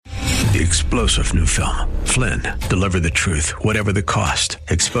The explosive new film, Flynn, deliver the truth, whatever the cost,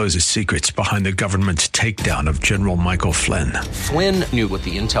 exposes secrets behind the government's takedown of General Michael Flynn. Flynn knew what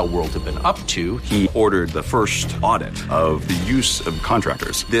the intel world had been up to. He ordered the first audit of the use of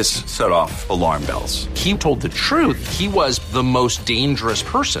contractors. This set off alarm bells. He told the truth. He was the most dangerous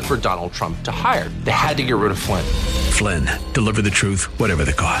person for Donald Trump to hire. They had to get rid of Flynn. Flynn, deliver the truth, whatever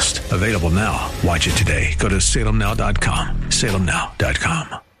the cost. Available now. Watch it today. Go to salemnow.com.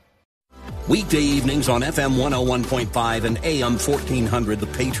 salemnow.com. Weekday evenings on FM 101.5 and AM 1400 The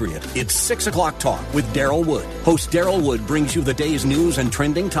Patriot. It's 6 o'clock talk with Daryl Wood. Host Daryl Wood brings you the day's news and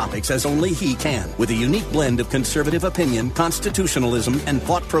trending topics as only he can, with a unique blend of conservative opinion, constitutionalism, and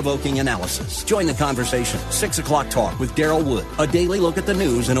thought-provoking analysis. Join the conversation. 6 o'clock talk with Daryl Wood. A daily look at the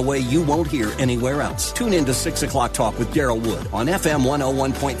news in a way you won't hear anywhere else. Tune in to 6 o'clock talk with Daryl Wood on FM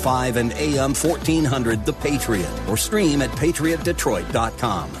 101.5 and AM 1400 The Patriot, or stream at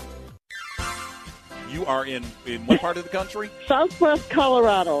patriotdetroit.com. You are in what part of the country? Southwest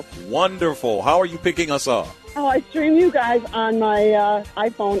Colorado. Wonderful. How are you picking us up? Oh, I stream you guys on my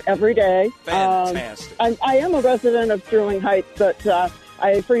iPhone every day. Fantastic. I am a resident of Sterling Heights, but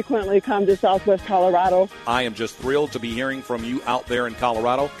I frequently come to Southwest Colorado. I am just thrilled to be hearing from you out there in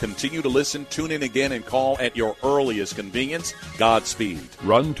Colorado. Continue to listen, tune in again, and call at your earliest convenience. Godspeed.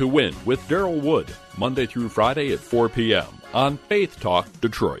 Run to Win with Daryl Wood, Monday through Friday at 4 p.m. on Faith Talk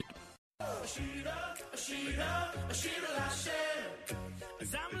Detroit.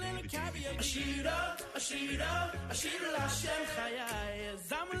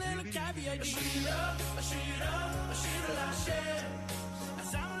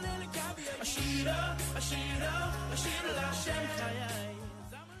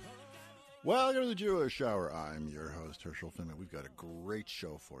 Welcome to the Jewish Hour. I'm your host, Herschel Finman. We've got a great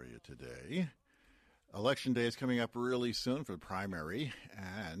show for you today. Election day is coming up really soon for the primary,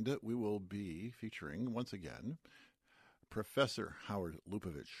 and we will be featuring, once again, Professor Howard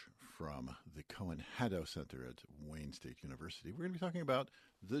Lupovitch from the Cohen-Haddo Center at Wayne State University. We're going to be talking about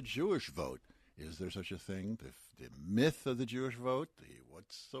the Jewish vote. Is there such a thing? The myth of the Jewish vote?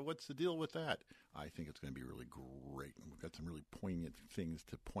 What's the deal with that? I think it's going to be really great. And we've got some really poignant things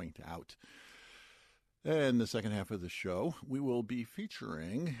to point out. In the second half of the show, we will be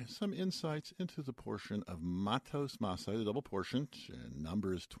featuring some insights into the portion of Matos Masai, the double portion,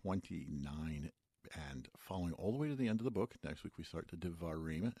 Numbers 29, and following all the way to the end of the book. Next week we start to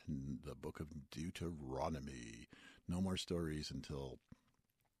Devarim in the book of Deuteronomy. No more stories until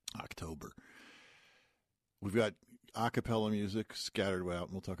October. We've got a cappella music scattered out,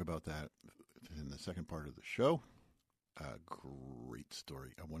 and we'll talk about that in the second part of the show. A great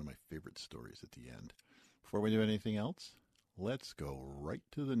story, one of my favorite stories at the end. Before we do anything else, let's go right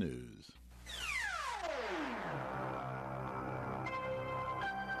to the news.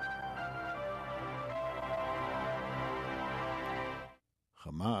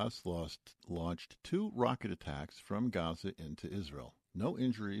 Hamas launched 2 rocket attacks from Gaza into Israel. No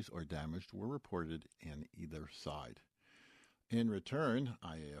injuries or damage were reported in either side. In return,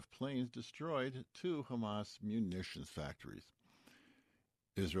 IAF planes destroyed 2 Hamas munitions factories.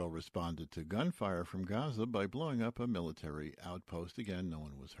 Israel responded to gunfire from Gaza by blowing up a military outpost. Again, no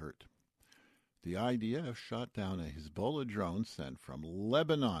one was hurt. The IDF shot down a Hezbollah drone sent from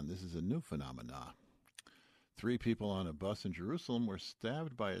Lebanon. This is a new phenomenon. 3 people on a bus in Jerusalem were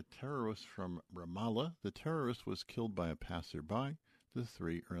stabbed by a terrorist from Ramallah. The terrorist was killed by a passerby. The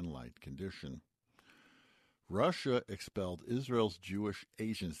 3 are in light condition. Russia expelled Israel's Jewish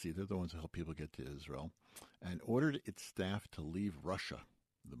agency, they're the ones who help people get to Israel, and ordered its staff to leave Russia.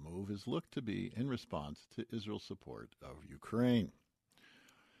 The move is looked to be in response to Israel's support of Ukraine.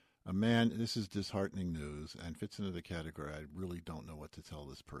 This is disheartening news and fits into the category, I really don't know what to tell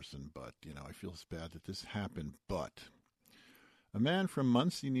this person, but, I feel bad that this happened, but a man from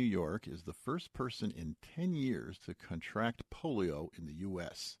Muncie, New York, is the first person in 10 years to contract polio in the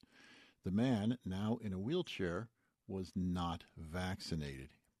U.S. The man, now in a wheelchair, was not vaccinated.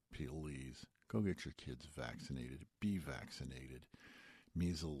 Please, go get your kids vaccinated. Be vaccinated.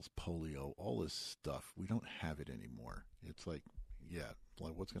 Measles, polio, all this stuff. We don't have it anymore. It's like,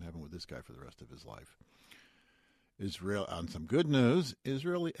 what's going to happen with this guy for the rest of his life? Israel, on some good news,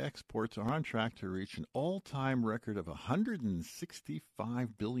 Israeli exports are on track to reach an all-time record of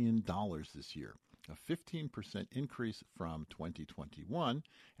 $165 billion this year, a 15% increase from 2021,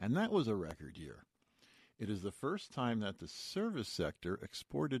 and that was a record year. It is the first time that the service sector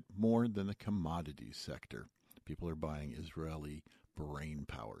exported more than the commodities sector. People are buying Israeli brain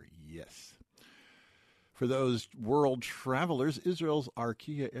power, yes. For those world travelers, Israel's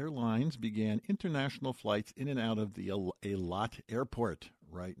Arkia Airlines began international flights in and out of the Eilat Airport.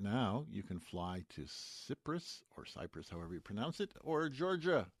 right now, you can fly to Cyprus, or Cyprus, however you pronounce it, or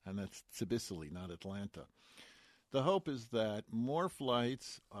Georgia, and that's Tbilisi, not Atlanta. The hope is that more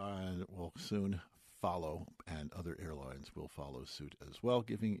flights will soon follow, and other airlines will follow suit as well,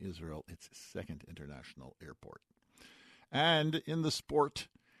 giving Israel its second international airport. And in the sport,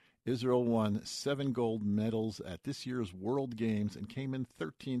 Israel won 7 gold medals at this year's World Games and came in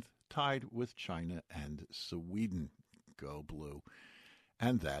 13th, tied with China and Sweden. Go Blue.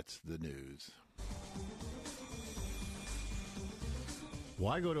 And that's the news.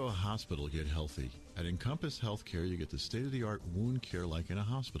 Why go to a hospital to get healthy? At Encompass Healthcare, you get the state-of-the-art wound care like in a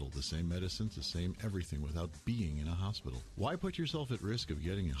hospital. The same medicines, the same everything without being in a hospital. Why put yourself at risk of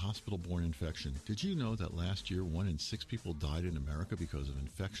getting a hospital-borne infection? Did you know that last year 1 in 6 people died in America because of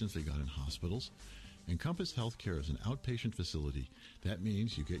infections they got in hospitals? Encompass Healthcare is an outpatient facility. That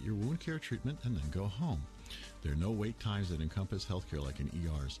means you get your wound care treatment and then go home. There are no wait times at Encompass Healthcare like in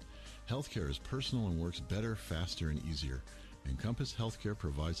ERs. Healthcare is personal and works better, faster, and easier. Encompass Healthcare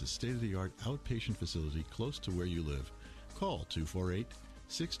provides a state-of-the-art outpatient facility close to where you live. Call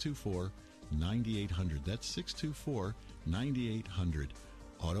 248-624-9800. That's 624-9800.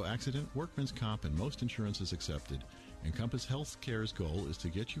 Auto accident, workman's comp, and most insurance is accepted. Encompass Healthcare's goal is to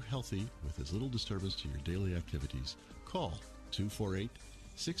get you healthy with as little disturbance to your daily activities. Call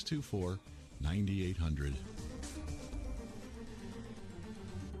 248-624-9800.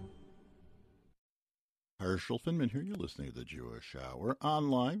 Herschel Finman here. You're listening to the Jewish Hour.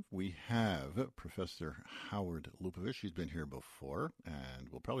 On live, we have Professor Howard Lupovitch. He's been here before, and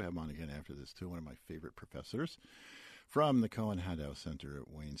we'll probably have him on again after this, too. One of my favorite professors from the Cohen-Haddow Center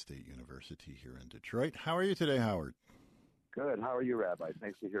at Wayne State University here in Detroit. How are you today, Howard? Good. How are you, Rabbi?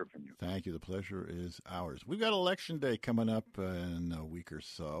 Nice to hear from you. Thank you. The pleasure is ours. We've got Election Day coming up in a week or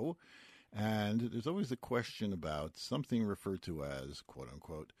so, and there's always a question about something referred to as,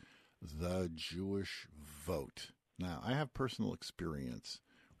 quote-unquote, the Jewish vote. Now, I have personal experience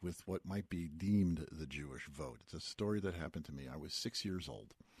with what might be deemed the Jewish vote. It's a story that happened to me. I was 6 years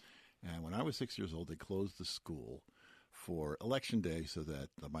old. And when I was 6 years old, they closed the school for Election Day so that,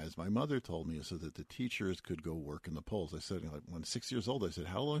 as my mother told me, so that the teachers could go work in the polls. I said, when 6 years old, I said,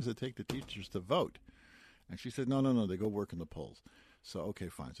 how long does it take the teachers to vote? And she said, no, they go work in the polls. So, okay,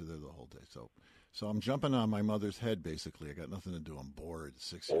 fine. So they're the whole day. So I'm jumping on my mother's head, basically. I got nothing to do. I'm bored,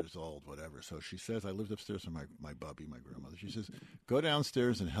 6 years old, whatever. So she says, I lived upstairs with my Bubby, my grandmother. She says, go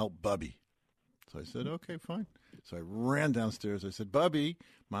downstairs and help Bubby. So I said, okay, fine. So I ran downstairs. I said, Bubby,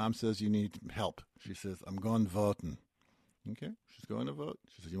 Mom says you need help. She says, I'm going voting. Okay, she's going to vote.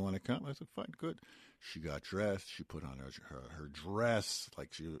 She said, you want to come? I said, fine, good. She got dressed. She put on her dress.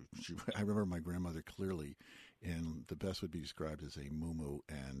 Like I remember my grandmother clearly, and the best would be described as a muumuu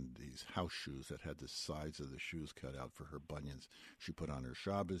and these house shoes that had the sides of the shoes cut out for her bunions. She put on her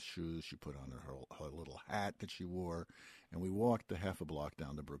Shabbos shoes. She put on her little hat that she wore, and we walked a half a block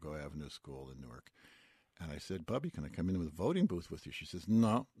down to Burgo Avenue School in Newark. And I said, Bubby, can I come in with a voting booth with you? She says,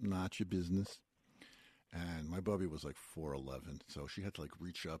 no, not your business. And my Bubby was like 4'11", so she had to like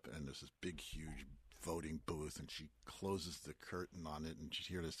reach up, and there's this big, huge voting booth, and she closes the curtain on it, and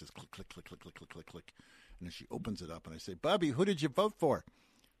she hears this click, click, click, click, click, click, click, click, and then she opens it up, and I say, Bubby, who did you vote for?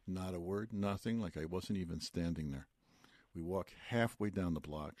 Not a word, nothing, like I wasn't even standing there. We walk halfway down the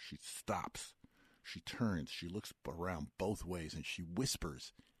block. She stops. She turns. She looks around both ways, and she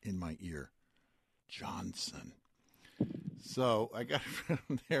whispers in my ear, Johnson. So I got it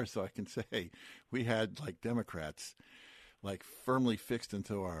from there so I can say, hey, we had like Democrats like firmly fixed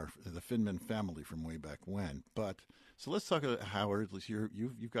into the Finman family from way back when. But so let's talk about Howard.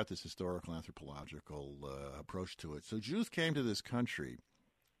 You've got this historical anthropological approach to it. So Jews came to this country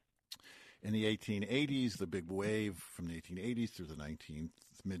in the 1880s, the big wave from the 1880s through the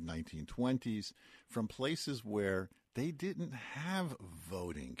mid-1920s, from places where they didn't have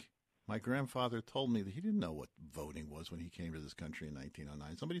voting. My grandfather told me that he didn't know what voting was when he came to this country in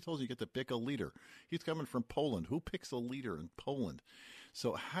 1909. Somebody told you get to pick a leader. He's coming from Poland. Who picks a leader in Poland?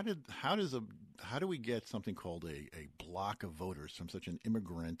 So how do we get something called a block of voters from such an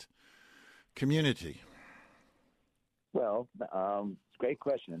immigrant community? Well, it's a great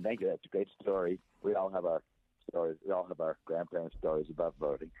question, and thank you. That's a great story. We all have our stories. We all have our grandparents' stories about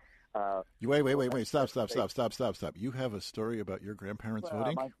voting. Wait. Stop. You have a story about your grandparents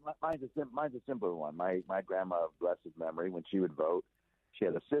voting? Mine's a simpler one. My grandma of blessed memory, when she would vote, she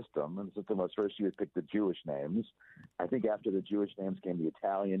had a system, and the system was first she would pick the Jewish names. I think after the Jewish names came the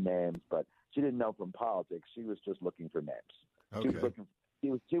Italian names, but she didn't know from politics. She was just looking for names. Okay.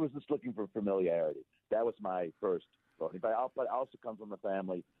 She was just looking for familiarity. That was my first voting. But I also come from a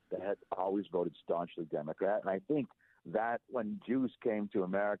family that had always voted staunchly Democrat, and I think that when Jews came to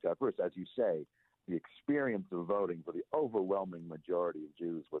America, first, as you say, the experience of voting for the overwhelming majority of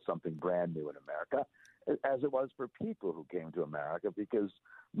Jews was something brand new in America, as it was for people who came to America, because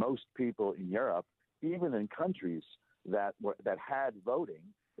most people in Europe, even in countries that had voting,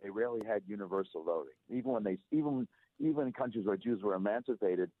 they rarely had universal voting. Even in countries where Jews were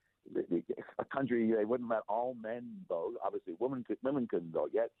emancipated, a country they wouldn't let all men vote. Obviously, women couldn't vote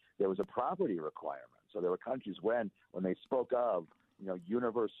yet. There was a property requirement. So there were countries when they spoke of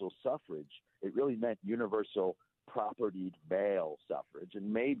universal suffrage, it really meant universal propertied male suffrage,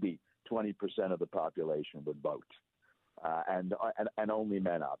 and maybe 20% of the population would vote, and only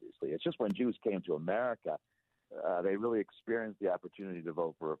men, obviously. It's just when Jews came to America, they really experienced the opportunity to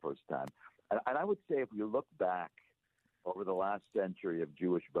vote for the first time. And I would say if you look back over the last century of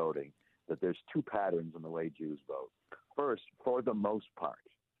Jewish voting, that there's two patterns in the way Jews vote. First, for the most part,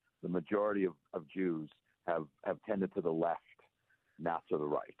 the majority of Jews have tended to the left, not to the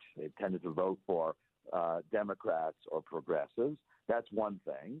right. They've tended to vote for Democrats or progressives. That's one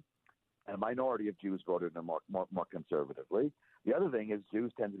thing. And a minority of Jews voted more conservatively. The other thing is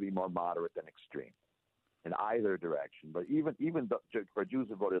Jews tend to be more moderate than extreme in either direction. But even for Jews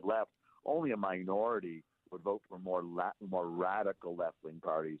who voted left, only a minority would vote for more radical left-wing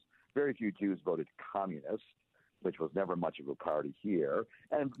parties. Very few Jews voted communist, which was never much of a party here.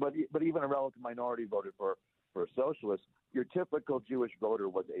 But even a relative minority voted for socialists. Your typical Jewish voter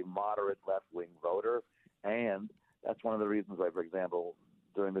was a moderate left-wing voter, and that's one of the reasons why, for example,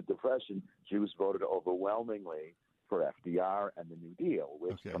 during the Depression, Jews voted overwhelmingly for FDR and the New Deal,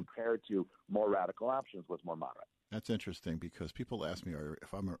 which compared to more radical options was more moderate. That's interesting because people ask me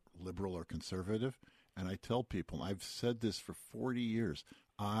if I'm a liberal or conservative, and I tell people, I've said this for 40 years,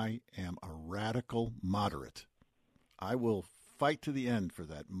 I am a radical moderate. I will fight to the end for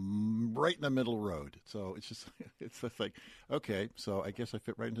that, right in the middle road. So it's just like, okay, so I guess I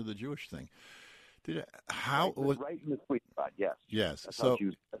fit right into the Jewish thing. Right in the sweet spot, yes. Yes. That's how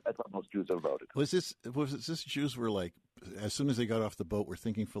most Jews have voted. Was this Jews were like, as soon as they got off the boat, were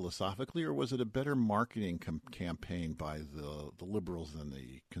thinking philosophically, or was it a better marketing campaign by the liberals than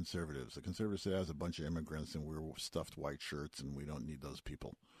the conservatives? The conservatives said, as a bunch of immigrants and we're stuffed white shirts and we don't need those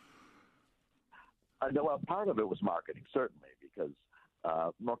people. No, well, part of it was marketing, certainly, because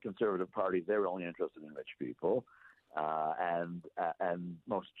more conservative parties, they were only interested in rich people. And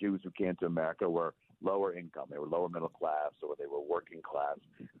most Jews who came to America were lower income. They were lower middle class, or they were working class.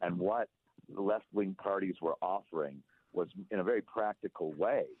 And what the left-wing parties were offering was, in a very practical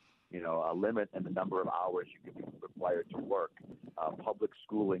way, a limit in the number of hours you could be required to work, public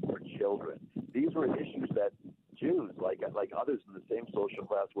schooling for children. These were issues that Jews, like others in the same social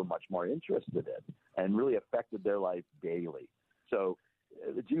class, were much more interested in and really affected their life daily. So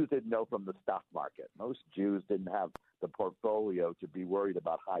the Jews didn't know from the stock market. Most Jews didn't have the portfolio to be worried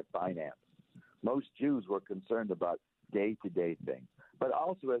about high finance. Most Jews were concerned about day-to-day things. But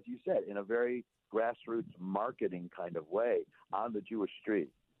also, as you said, in a very grassroots marketing kind of way, on the Jewish street,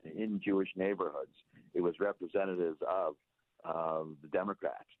 in Jewish neighborhoods, it was representatives of the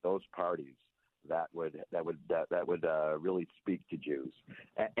Democrats, those parties that would really speak to Jews.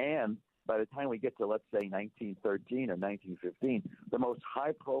 And by the time we get to, let's say, 1913 or 1915, the most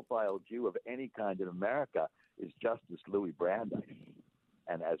high-profile Jew of any kind in America is Justice Louis Brandeis.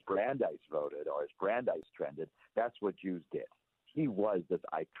 And as Brandeis voted, or as Brandeis trended, that's what Jews did. He was this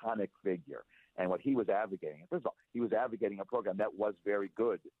iconic figure. And what he was advocating, first of all, he was advocating a program that was very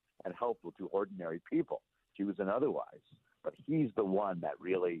good and helpful to ordinary people, Jews and otherwise. But he's the one that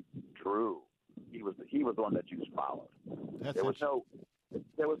really drew. He was the one that Jews followed. There was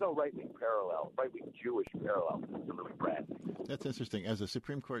no right-wing Jewish parallel to Louis Brandeis. That's interesting. As a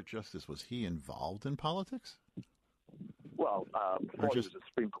Supreme Court justice, was he involved in politics? Well, before he was a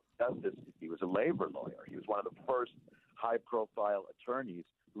Supreme Court justice, he was a labor lawyer. He was one of the first high-profile attorneys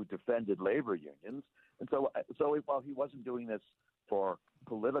who defended labor unions. And so while he wasn't doing this for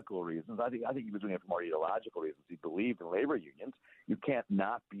political reasons, I think he was doing it for more ideological reasons. He believed in labor unions. You can't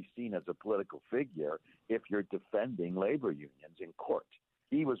not be seen as a political figure if you're defending labor unions in court.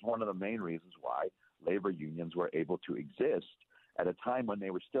 He was one of the main reasons why labor unions were able to exist at a time when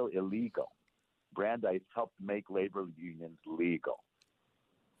they were still illegal. Brandeis helped make labor unions legal.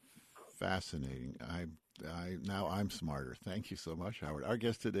 Fascinating. Now I'm smarter. Thank you so much, Howard. Our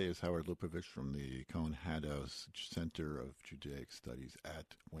guest today is Howard Lupovitch from the Cohen-Haddows Center of Judaic Studies at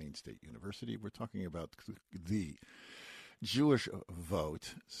Wayne State University. We're talking about the Jewish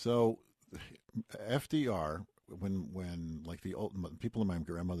vote. So FDR, when like the old people in my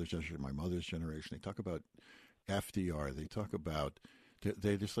grandmother's generation, my mother's generation, they talk about FDR. They talk about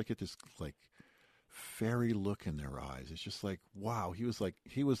they just like get this like fairy look in their eyes. It's just like, wow, he was like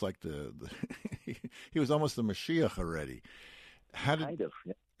the he was almost the Mashiach already. How did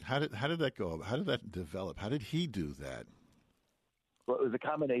that go? How did that develop? How did he do that? Well, it was a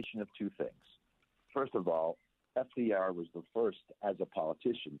combination of two things. First of all, FDR was the first as a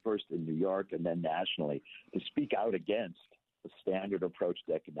politician, first in New York and then nationally, to speak out against the standard approach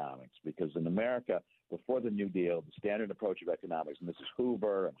to economics. Because in America, before the New Deal, the standard approach of economics, and this is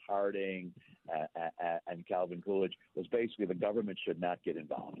Hoover and Harding and Calvin Coolidge, was basically the government should not get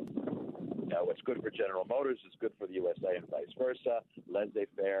involved. What's good for General Motors is good for the USA and vice versa.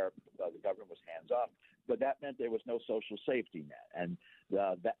 Laissez-faire, the government was hands-off. But that meant there was no social safety net. And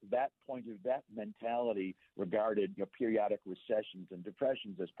that mentality regarded periodic recessions and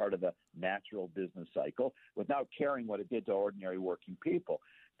depressions as part of the natural business cycle without caring what it did to ordinary working people.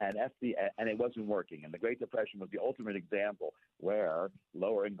 And it wasn't working. And the Great Depression was the ultimate example where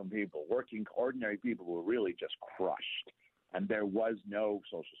lower-income people, ordinary people were really just crushed. And there was no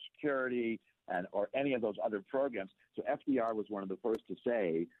Social Security or any of those other programs. So FDR was one of the first to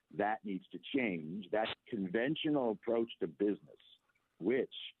say that needs to change. That conventional approach to business,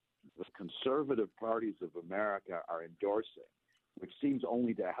 which the conservative parties of America are endorsing, which seems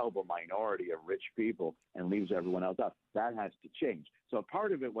only to help a minority of rich people and leaves everyone else out, that has to change. So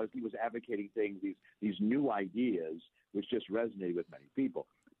part of it was he was advocating these new ideas, which just resonated with many people.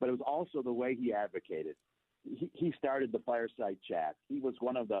 But it was also the way he advocated. He started the fireside chat. He was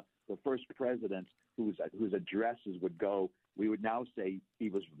one of the first presidents whose addresses would go. We would now say he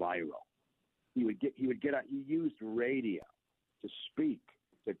was viral. He used radio to speak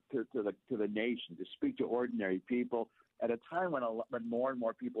to the nation, to speak to ordinary people at a time when more and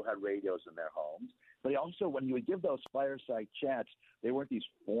more people had radios in their homes. But also, when he would give those fireside chats, they weren't these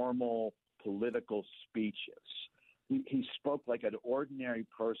formal political speeches. He spoke like an ordinary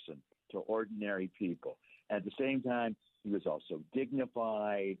person to ordinary people. At the same time, he was also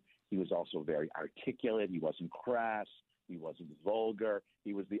dignified. He was also very articulate. He wasn't crass. He wasn't vulgar.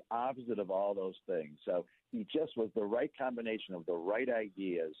 He was the opposite of all those things. So he just was the right combination of the right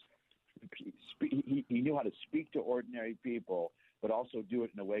ideas. He knew how to speak to ordinary people, but also do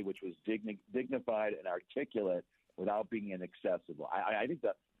it in a way which was dignified and articulate without being inaccessible. I think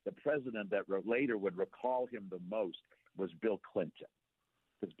that the president that later would recall him the most was Bill Clinton,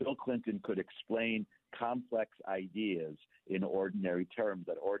 because Bill Clinton could explain complex ideas in ordinary terms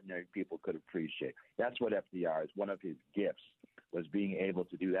that ordinary people could appreciate. That's what FDR is. One of his gifts was being able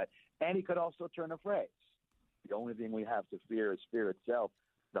to do that. And he could also turn a phrase. The only thing we have to fear is fear itself.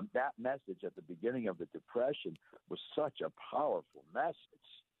 That message at the beginning of the Depression was such a powerful message.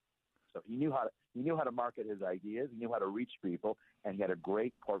 So he knew how to market his ideas. He knew how to reach people, and he had a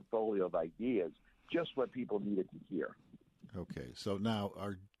great portfolio of ideas, just what people needed to hear. Okay, so now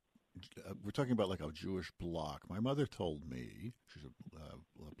we're talking about like a Jewish bloc. My mother told me, she's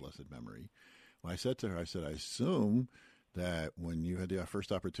a blessed memory, when I said to her, I said, I assume that when you had the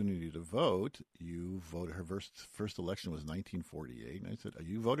first opportunity to vote, you voted. Her first election was 1948. And I said,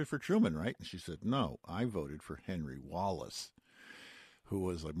 you voted for Truman, right? And she said, no, I voted for Henry Wallace, who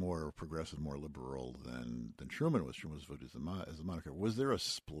was like more progressive, more liberal than Truman was. Truman was voted as a monarch. Was there a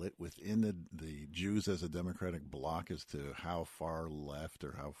split within the Jews as a democratic bloc as to how far left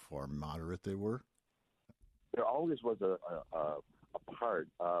or how far moderate they were? There always was a part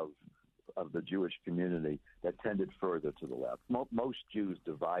of the Jewish community that tended further to the left. Most Jews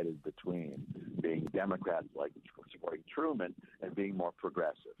divided between being Democrats, like supporting Truman, and being more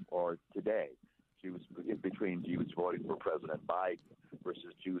progressive. Or today, between Jews voting for President Biden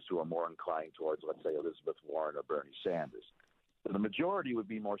versus Jews who are more inclined towards, let's say, Elizabeth Warren or Bernie Sanders. So the majority would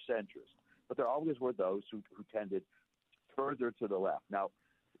be more centrist, but there always were those who tended further to the left. Now,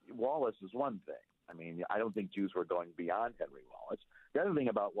 Wallace is one thing. I mean, I don't think Jews were going beyond Henry Wallace. The other thing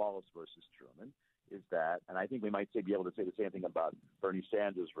about Wallace versus Truman is that, and I think we might be able to say the same thing about Bernie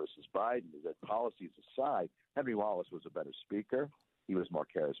Sanders versus Biden, is that policies aside, Henry Wallace was a better speaker. He was more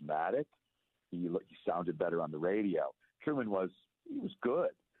charismatic. He sounded better on the radio. Truman was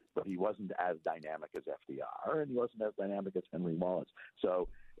good, but he wasn't as dynamic as FDR, and he wasn't as dynamic as Henry Wallace. So,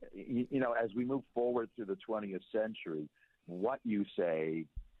 as we move forward through the 20th century, what you say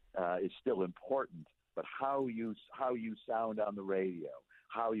is still important, but how you sound on the radio,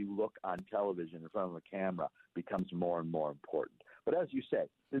 how you look on television in front of a camera becomes more and more important. But as you said,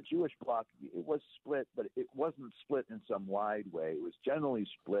 the Jewish bloc, it was split, but it wasn't split in some wide way. It was generally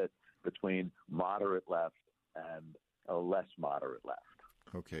split between moderate left and a less moderate left.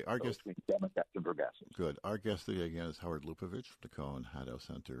 Okay, our guest between Democrats and progressives. Good. Our guest today again is Howard Lupovitch from the Cohen-Haddow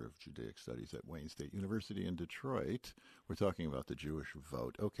Center of Judaic Studies at Wayne State University in Detroit. We're talking about the Jewish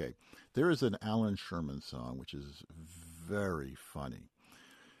vote. Okay, there is an Alan Sherman song which is very funny,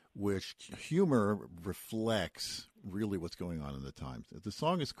 which humor reflects really what's going on in the times. The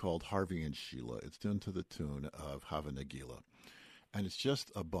song is called Harvey and Sheila. It's done to the tune of Hava Nagila. And it's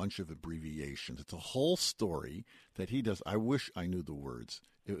just a bunch of abbreviations. It's a whole story that he does. I wish I knew the words.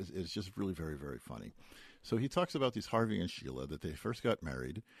 It's just really very, very funny. So he talks about these Harvey and Sheila, that they first got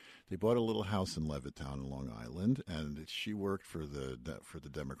married. They bought a little house in Levittown in Long Island, and she worked for the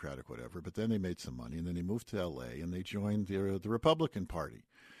Democratic whatever. But then they made some money, and then they moved to L.A., and they joined the Republican Party.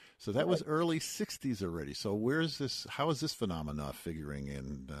 So that was early 60s already. So how is this phenomena figuring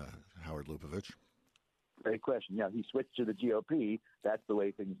in, Howard Lupovitch? Great question. Yeah, he switched to the GOP. That's the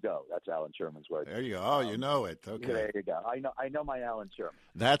way things go. That's Alan Sherman's word. There you go. Oh, you know it. Okay. There you go. I know my Alan Sherman.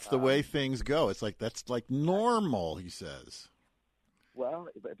 That's the way things go. It's like that's like normal, he says. Well,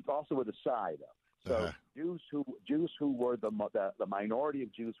 it's also with a side though. So Jews who were the minority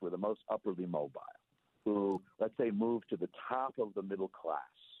of Jews were the most upwardly mobile, who let's say moved to the top of the middle class.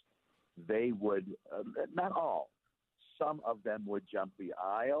 They would not all. Some of them would jump the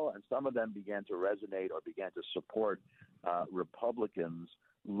aisle, and some of them began to resonate or began to support Republicans,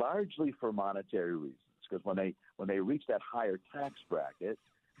 largely for monetary reasons. Because when they reached that higher tax bracket,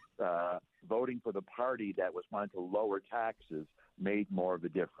 voting for the party that was wanting to lower taxes made more of a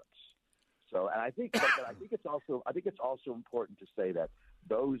difference. So, and I think it's also important to say that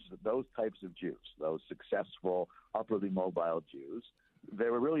those types of Jews, those successful, upwardly mobile Jews,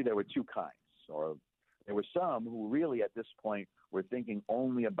 there were two kinds, or there were some who really at this point were thinking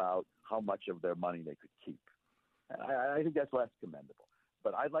only about how much of their money they could keep. And I think that's less commendable.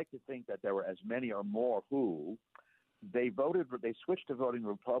 But I'd like to think that there were as many or more who they switched to voting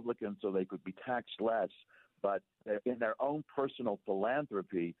Republican so they could be taxed less, but in their own personal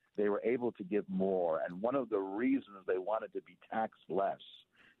philanthropy, they were able to give more. And one of the reasons they wanted to be taxed less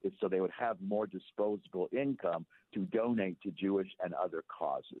is so they would have more disposable income to donate to Jewish and other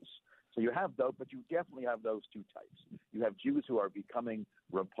causes. So you have those, but you definitely have those two types. You have Jews who are becoming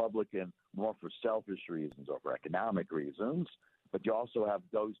Republican more for selfish reasons or for economic reasons, but you also have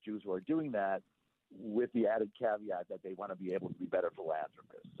those Jews who are doing that with the added caveat that they want to be able to be better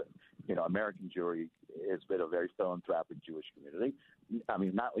philanthropists. And, American Jewry has been a very philanthropic Jewish community. I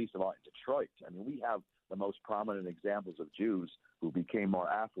mean, not least of all in Detroit. I mean, we have the most prominent examples of Jews who became more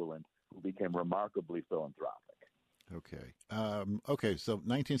affluent, who became remarkably philanthropic. Okay. So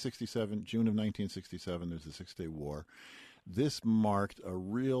 1967, June of 1967, there's the Six-Day War. This marked a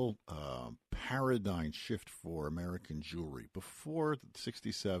real paradigm shift for American Jewry. Before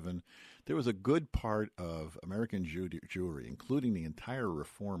 67, there was a good part of American Jewry, including the entire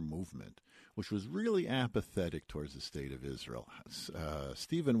Reform movement, which was really apathetic towards the state of Israel.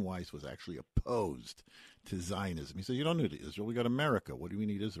 Stephen Weiss was actually opposed to Zionism. He said, you don't need Israel. We got America. What do we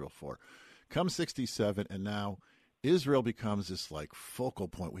need Israel for? Come 67, and now Israel becomes this like focal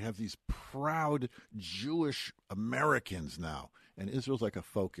point. We have these proud Jewish Americans now, and Israel's like a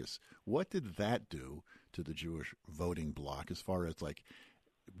focus. What did that do to the Jewish voting bloc as far as like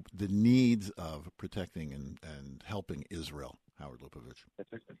the needs of protecting and helping Israel? Howard Lupovitch.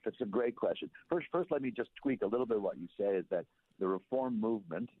 That's a great question. First, let me just tweak a little bit what you say is that the Reform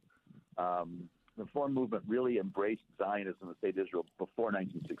movement really embraced Zionism in the state of Israel before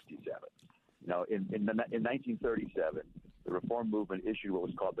 1967. In 1937, the Reform movement issued what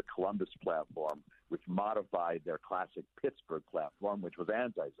was called the Columbus Platform, which modified their classic Pittsburgh platform, which was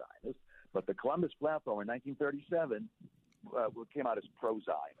anti-Zionist. But the Columbus Platform in 1937 came out as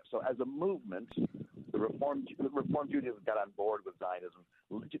pro-Zionist. So as a movement, the Reform Judaism got on board with Zionism,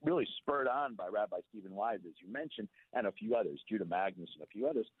 really spurred on by Rabbi Stephen Wise, as you mentioned, and a few others, Judah Magnus and a few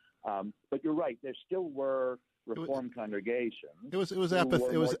others. But you're right, there still were Reform congregations. It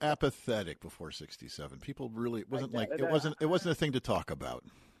was apathetic before 67. People really it wasn't a thing to talk about.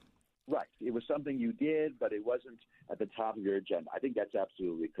 Right. It was something you did, but it wasn't at the top of your agenda. I think that's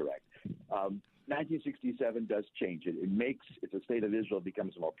absolutely correct. 1967 does change it. It's the state of Israel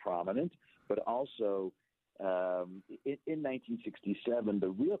becomes more prominent, but also in 1967, the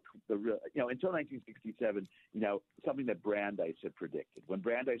real until 1967, something that Brandeis had predicted. When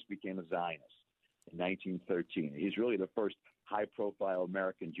Brandeis became a Zionist in 1913, he's really the first high-profile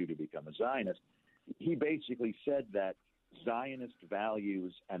American Jew to become a Zionist. He basically said that Zionist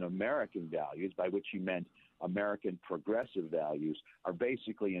values and American values, by which he meant American progressive values, are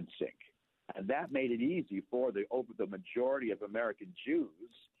basically in sync. And that made it easy for the majority of American Jews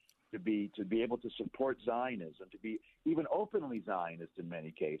to be able to support Zionism, to be even openly Zionist in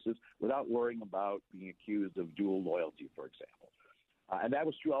many cases, without worrying about being accused of dual loyalty, for example. And that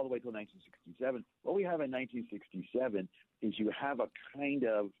was true all the way till 1967. What we have in 1967 is you have a kind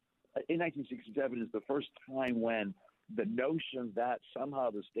of, in 1967 is the first time when the notion that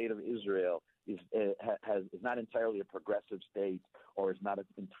somehow the state of Israel is not entirely a progressive state, or is not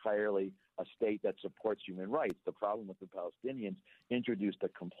entirely a state that supports human rights. The problem with the Palestinians introduced a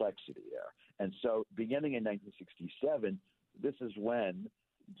complexity there. And so beginning in 1967, this is when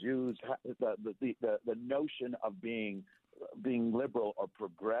Jews, the notion of being liberal or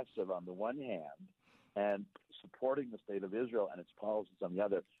progressive on the one hand, and supporting the state of Israel and its policies on the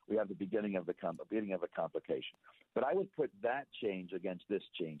other, we have the beginning of a complication. But I would put that change against this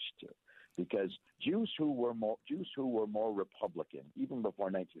change too, because Jews who were more Republican even before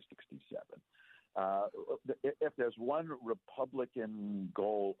 1967. If there's one Republican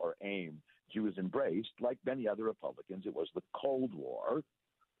goal or aim Jews embraced, like many other Republicans, it was the Cold War.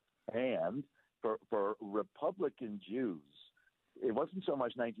 And for Republican Jews, it wasn't so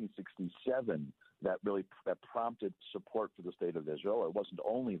much 1967 that prompted support for the state of Israel. It wasn't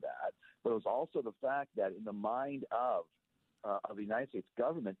only that, but it was also the fact that in the mind of the United States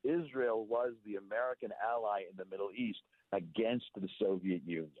government, Israel was the American ally in the Middle East against the Soviet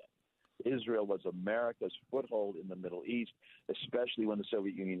Union. Israel was America's foothold in the Middle East, especially when the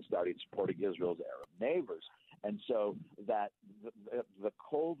Soviet Union started supporting Israel's Arab neighbors. And so that the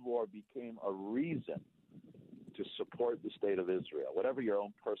Cold War became a reason to support the state of Israel, whatever your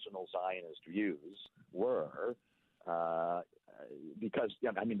own personal Zionist views were, because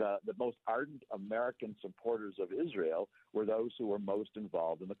the most ardent American supporters of Israel were those who were most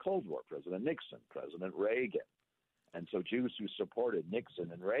involved in the Cold War: President Nixon, President Reagan. And so Jews who supported Nixon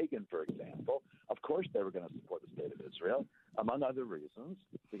and Reagan, for example, of course they were going to support the state of Israel, among other reasons,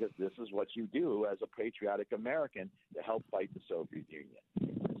 because this is what you do as a patriotic American to help fight the Soviet Union.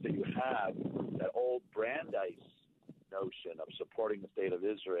 So you have that old Brandeis notion of supporting the state of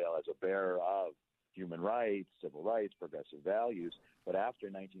Israel as a bearer of human rights, civil rights, progressive values. But after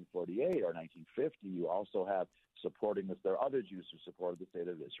 1948 or 1950, you also have supporting this. There are other Jews who supported the state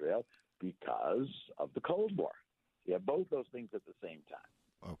of Israel because of the Cold War. You have both those things at the same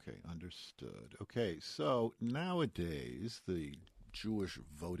time. Okay, understood. Okay, so nowadays the Jewish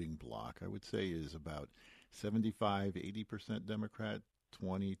voting bloc, I would say, is about 75, 80% Democrat,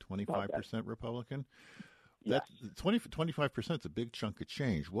 20, 25% Republican. Yes. That 25% is a big chunk of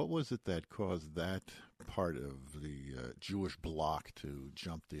change. What was it that caused that part of the Jewish bloc to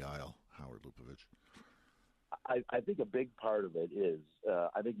jump the aisle, Howard Lupovitch? I think a big part of it is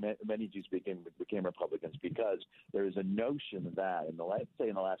I think many Jews became Republicans because there is a notion that in the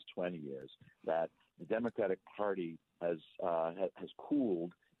last 20 years that the Democratic Party has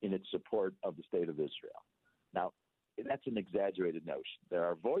cooled in its support of the state of Israel. Now, that's an exaggerated notion. There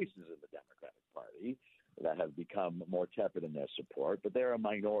are voices in the Democratic Party that have become more tepid in their support, but they're a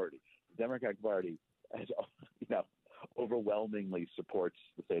minority. The Democratic Party has, overwhelmingly supports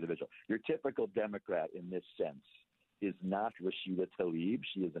the state of Israel. Your typical Democrat in this sense is not Rashida Tlaib.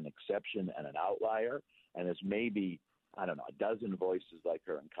 She is an exception and an outlier, and there's maybe, a dozen voices like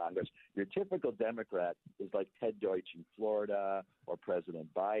her in Congress. Your typical Democrat is like Ted Deutsch in Florida, or President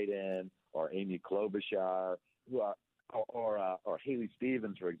Biden, or Amy Klobuchar, who are, or Haley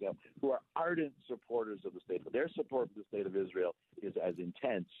Stevens, for example, who are ardent supporters of the state. Their support for the state of Israel is as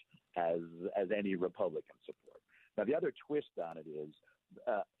intense as any Republican support. Now, the other twist on it is,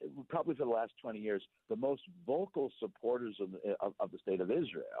 probably for the last 20 years, the most vocal supporters of the state of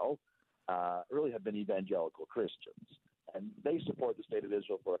Israel really have been evangelical Christians. And they support the state of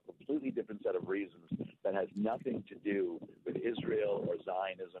Israel for a completely different set of reasons that has nothing to do with Israel or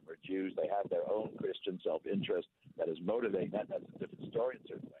Zionism or Jews. They have their own Christian self-interest that is motivating. That's a different story in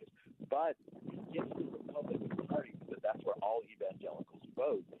certain ways. But it gives the Republican Party, because that's where all evangelicals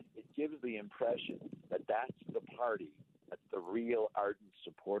vote, it gives the impression that that's the party that's the real ardent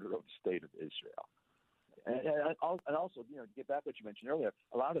supporter of the state of Israel. And also, to get back to what you mentioned earlier,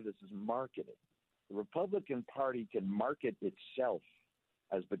 a lot of this is marketing. The Republican Party can market itself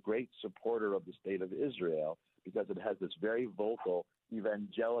as the great supporter of the state of Israel because it has this very vocal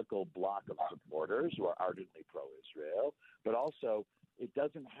evangelical bloc of supporters who are ardently pro-Israel, but also it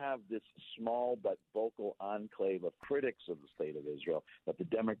doesn't have this small but vocal enclave of critics of the state of Israel that the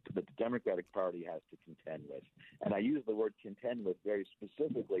Democratic Party has to contend with. And I use the word contend with very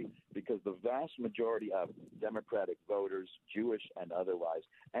specifically because the vast majority of Democratic voters, Jewish and otherwise,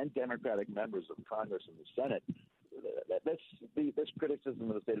 and Democratic members of Congress and the Senate, this criticism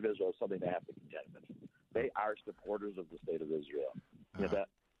of the state of Israel is something they have to contend with. They are supporters of the state of Israel.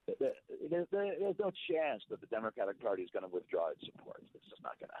 there's no chance that the Democratic Party is going to withdraw its support. It's just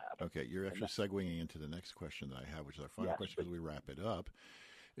not going to happen. Okay, you're actually segueing into the next question that I have, which is our final question as we wrap it up.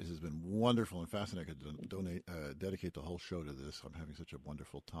 This has been wonderful and fascinating. I could dedicate the whole show to this. I'm having such a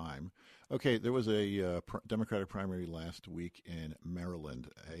wonderful time. Okay, there was a Democratic primary last week in Maryland.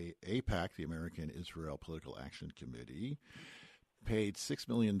 AIPAC, the American Israel Political Action Committee, paid $6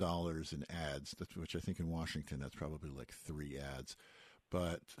 million in ads, which I think in Washington that's probably like 3 ads.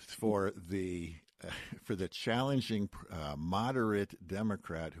 But for the challenging moderate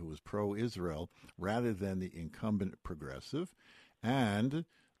Democrat who was pro-Israel rather than the incumbent progressive, and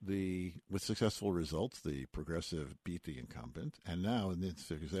with successful results, the progressive beat the incumbent. And now, in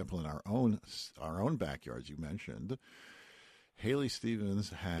this example, in our own backyards, you mentioned, Haley Stevens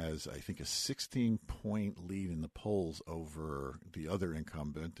has, I think, a 16-point lead in the polls over the other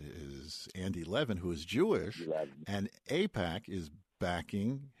incumbent, is Andy Levin, who is Jewish, and AIPAC is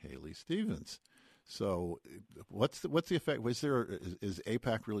backing Haley Stevens. So, what's the effect? Is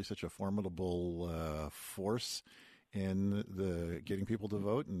AIPAC really such a formidable force in the getting people to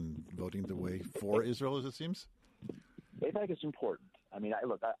vote and voting the way for Israel, as it seems? AIPAC is important. I mean,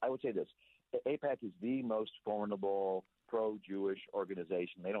 I would say this: AIPAC is the most formidable pro-Jewish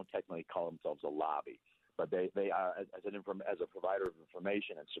organization. They don't technically call themselves a lobby, but they are, as a provider of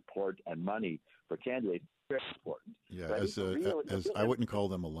information and support and money for candidates, very important. Yeah, I wouldn't call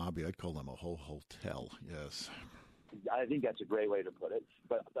them a lobby. I'd call them a whole hotel. Yes. I think that's a great way to put it.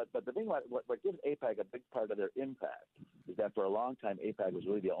 But the thing about what gives AIPAC a big part of their impact is that for a long time, AIPAC was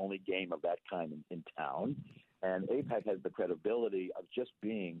really the only game of that kind in town. And AIPAC has the credibility of just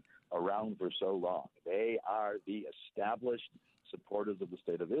being around for so long. They are the established supporters of the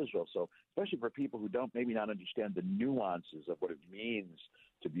state of Israel. So especially for people who don't maybe not understand the nuances of what it means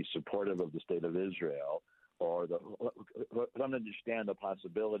to be supportive of the state of Israel, or don't understand the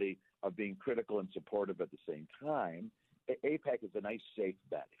possibility of being critical and supportive at the same time, AIPAC is a nice safe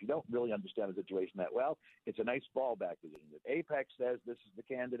bet. If you don't really understand the situation that well, it's a nice fallback position. If AIPAC says this is the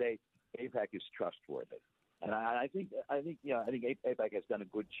candidate, AIPAC is trustworthy. And I think AIPAC has done a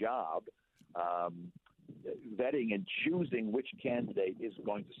good job vetting and choosing which candidate is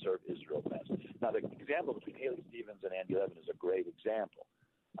going to serve Israel best. Now, the example between Haley Stevens and Andy Levin is a great example.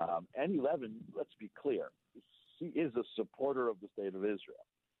 Andy Levin, let's be clear, he is a supporter of the state of Israel.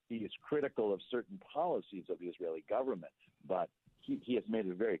 He is critical of certain policies of the Israeli government, but he has made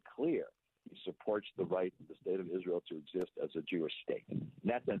it very clear he supports the right of the state of Israel to exist as a Jewish state. In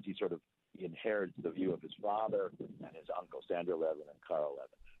that sense, he inherits the view of his father and his uncle, Sandra Levin and Carl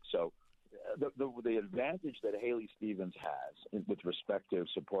Levin. So the advantage that Haley Stevens has with respect to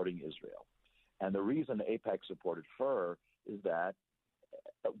supporting Israel, and the reason AIPAC supported her, is that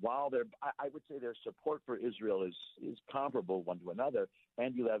while I would say their support for Israel is comparable one to another,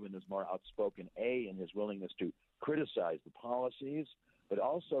 Andy Levin is more outspoken, in his willingness to criticize the policies, but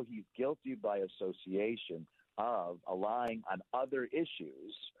also he's guilty by association of allying on other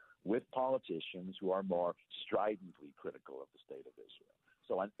issues with politicians who are more stridently critical of the state of Israel.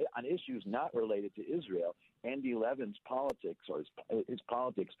 So on issues not related to Israel, Andy Levin's politics, or his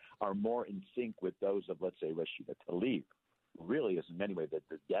politics, are more in sync with those of, let's say, Rashida Tlaib. Really is in many ways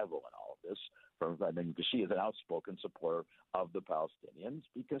the devil in all of this, because she is an outspoken supporter of the Palestinians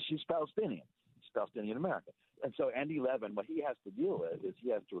because she's Palestinian. She's Palestinian American. And so Andy Levin, what he has to deal with is he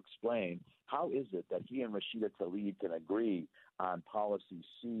has to explain how is it that he and Rashida Tlaib can agree on policies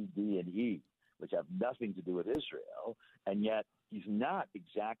C, D, and E, which have nothing to do with Israel, and yet he's not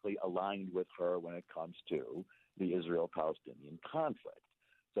exactly aligned with her when it comes to the Israel-Palestinian conflict.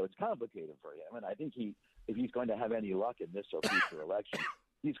 So it's complicated for him, and I think if he's going to have any luck in this or future election,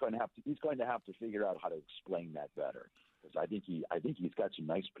 he's going to have to figure out how to explain that better. Because I think he's got some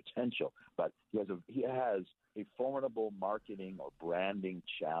nice potential, but he has a formidable marketing or branding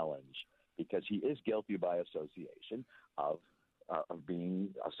challenge because he is guilty by association of being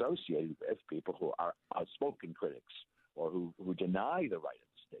associated with people who are outspoken critics or who deny the right of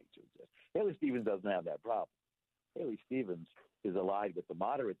the state to exist. Haley Stevens doesn't have that problem. Haley Stevens is allied with the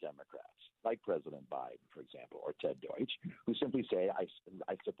moderate Democrats, like President Biden, for example, or Ted Deutsch, who simply say,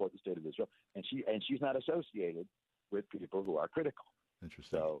 I support the state of Israel, and she's not associated with people who are critical.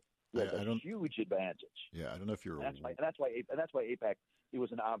 Interesting. So that's a huge advantage. Yeah, I don't know if you're. And that's why AIPAC, it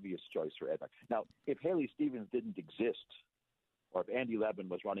was an obvious choice for AIPAC. Now, if Haley Stevens didn't exist, or if Andy Levin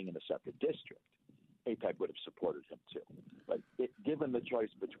was running in a separate district, AIPAC would have supported him too. But given the choice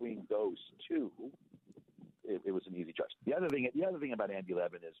between those two, it was an easy choice. The other thing about Andy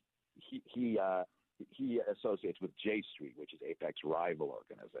Levin is he he associates with J Street, which is AIPAC's rival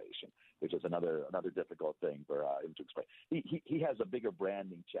organization, which is another difficult thing for him to explain. He has a bigger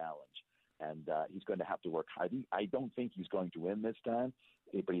branding challenge, and he's going to have to work hard. I don't think he's going to win this time,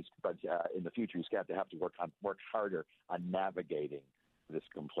 but in the future he's going to have to work harder on navigating this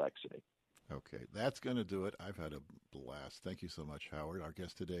complexity. Okay, that's going to do it. I've had a blast. Thank you so much, Howard. Our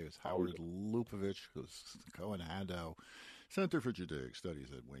guest today is Howard Lupovitch, who's Cohen Haddow Center for Judaic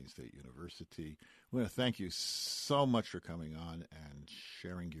Studies at Wayne State University. We want to thank you so much for coming on and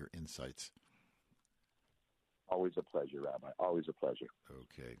sharing your insights. Always a pleasure, Rabbi. Always a pleasure.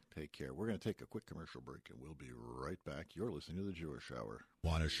 Okay, take care. We're going to take a quick commercial break, and we'll be right back. You're listening to The Jewish Hour.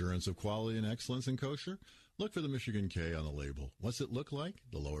 Want assurance of quality and excellence in kosher? Look for the Michigan K on the label. What's it look like?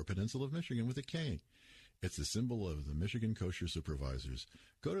 The Lower Peninsula of Michigan with a K. It's the symbol of the Michigan Kosher Supervisors.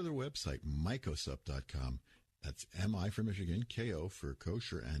 Go to their website, mycosup.com. That's MI for Michigan, KO for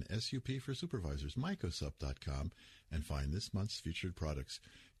kosher, and SUP for supervisors, mycosup.com, and find this month's featured products.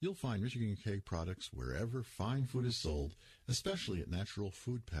 You'll find Michigan K products wherever fine food is sold, especially at Natural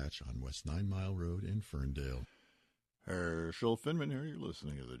Food Patch on West 9 Mile Road in Ferndale. Herschel Finman here. You're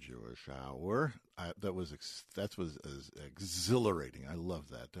listening to The Jewish Hour. That was exhilarating. I love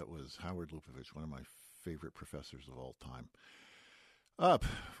that. That was Howard Lupovitch, one of my favorite professors of all time. Up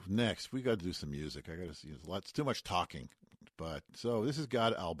next, we got to do some music. I got to see lots too much talking, so this is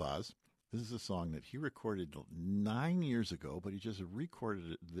Gad Albaz. This is a song that he recorded 9 years ago, but he just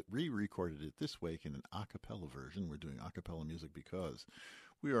re-recorded it this week in an a cappella version. We're doing a cappella music because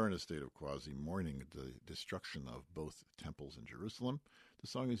we are in a state of quasi-mourning the destruction of both temples in Jerusalem. The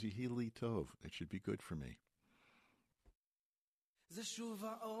song is Yehili Tov. It should be good for me.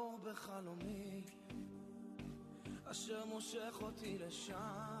 אשר מושך אותי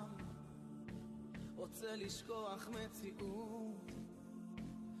לשם רוצה לשכוח מציאות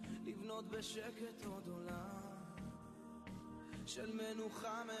לבנות בשקט עוד עולם של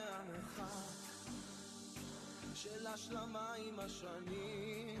מנוחה מהמרחק של השלמה עם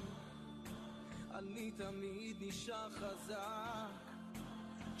השנים אני תמיד נשאר חזק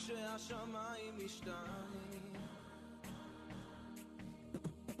כשהשמיים משתנים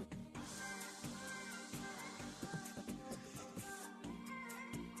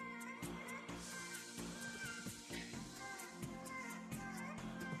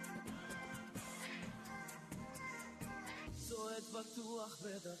בטוח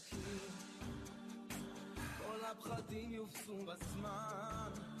בדרכי כל הפחדים יופסו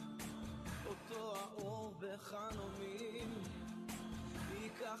בזמן אותו האור בחלומי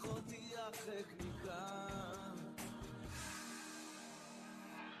ייקח אותי הרחק מכאן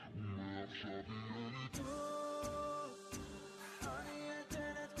עכשיו יהיה טוב אני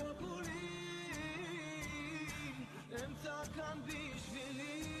אתן את כל כולי אמצא כאן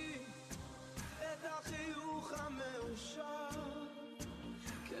בשבילי את החיוך המאושר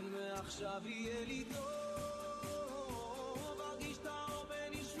כן מעכשיו יהיה לי טוב ארגיש את האור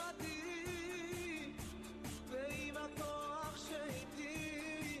בנשמתי ועם הכוח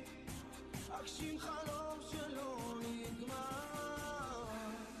שאיתי אגשים חלום שלא נגמר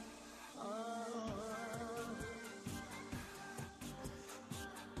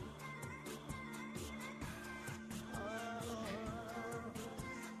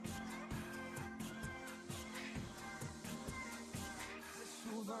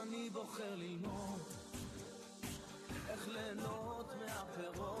אני בוחר ללמוד איך ליהנות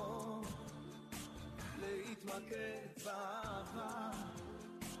מהפירות להתמקד בעבר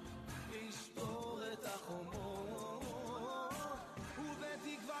לשבור את החומות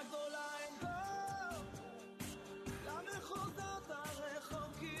ובתקווה גדולה אין טוב למחוזות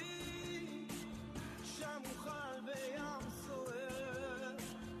הרחוקים שם אוכל בים סוער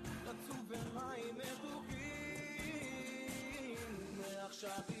רצוף במים מתוקים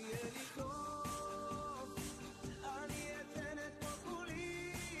עכשיו יהיה לי טוב אני אתן את כל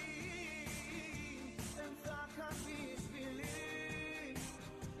כולי אמצא כאן בשבילי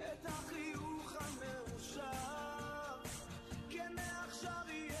את החיוך המאושר כן מעכשיו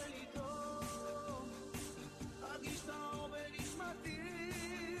יהיה לי טוב ארגיש את האור בנשמתי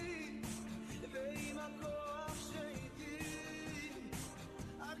ועם הכוח שאיתי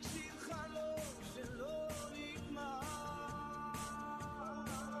אגשים חלום שלא נגמר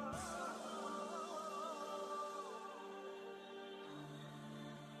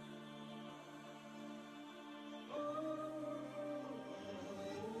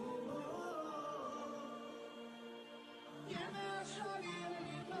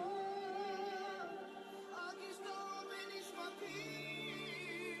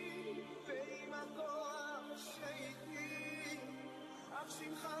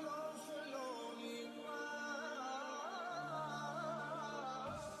אגשים חלום שלא נגמר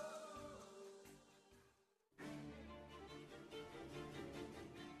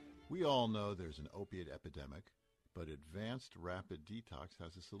We all know there's an opiate epidemic, but Advanced Rapid Detox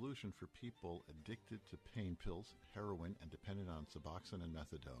has a solution for people addicted to pain pills, heroin, and dependent on Suboxone and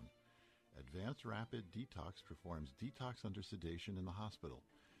methadone. Advanced Rapid Detox performs detox under sedation in the hospital.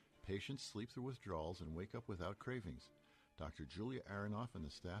 Patients sleep through withdrawals and wake up without cravings. Dr. Julia Aronoff and the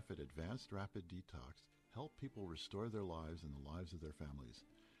staff at Advanced Rapid Detox help people restore their lives and the lives of their families.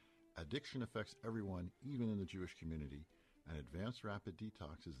 Addiction affects everyone, even in the Jewish community, and Advanced Rapid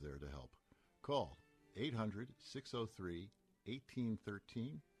Detox is there to help. Call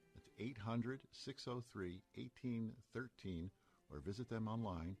 800-603-1813. That's 800-603-1813, or visit them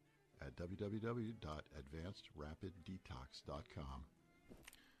online at www.advancedrapiddetox.com.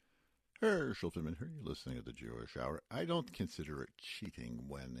 Herschel Finman here. You're listening to the Jewish Hour. I don't consider it cheating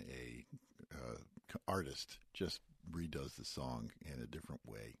when a artist just redoes the song in a different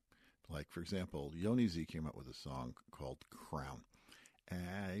way. Like, for example, Yoni Z came out with a song called Crown.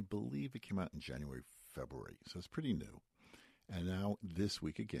 I believe it came out in January, February, so it's pretty new. And now this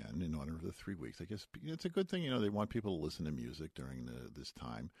week again, in honor of the 3 weeks, I guess it's a good thing, they want people to listen to music during this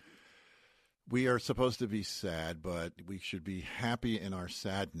time. We are supposed to be sad, but we should be happy in our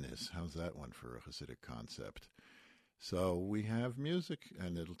sadness. How's that one for a Hasidic concept? So we have music,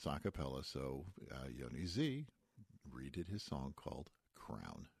 and it's a cappella. So Yoni Z redid his song called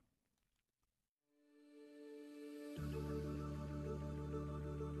Crown.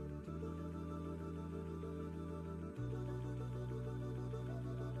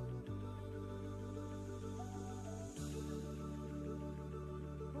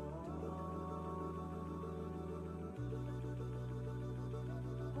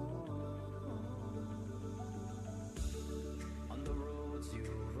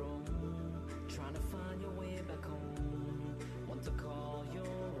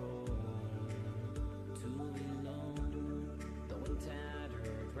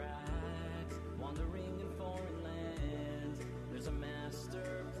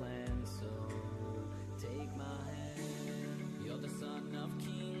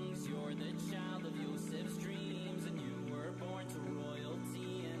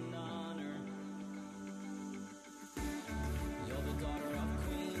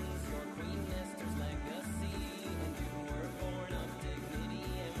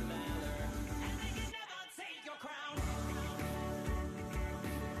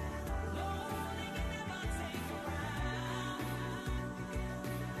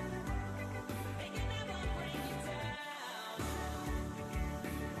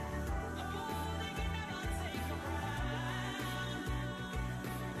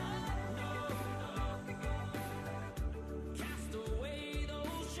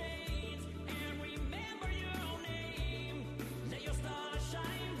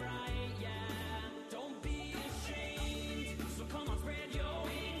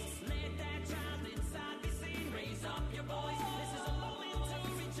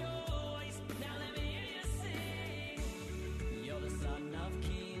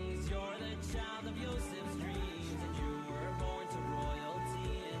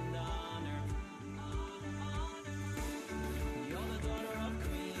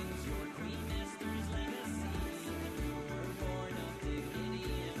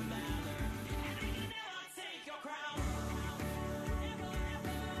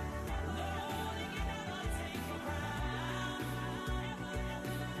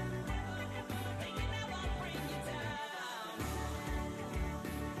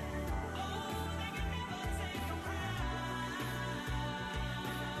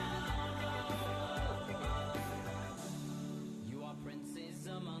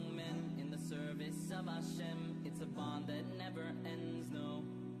 of Hashem, it's a bond that never ends, no.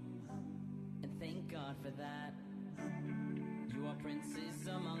 And thank God for that. You are princes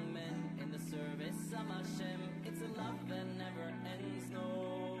among men in the service of Hashem. It's a love that never ends,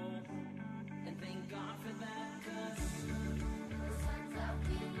 no. And thank God for that, 'cause the sons of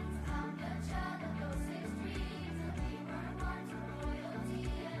kings come the child of those six dreams, and we were born to royalty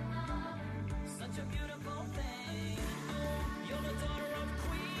and honor. Such a beautiful thing. Oh, you're the daughter of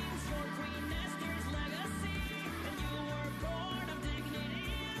queens, your Queen Esther's legacy, and you were born of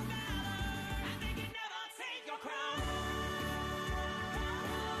dignity and valor. And they can never take your crown.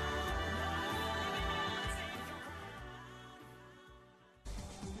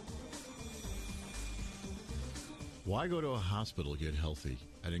 Why go to a hospital to get healthy?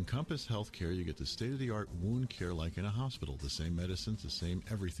 At Encompass Healthcare, you get the state-of-the-art wound care like in a hospital. The same medicines, the same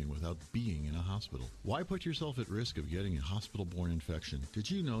everything without being in a hospital. Why put yourself at risk of getting a hospital-borne infection?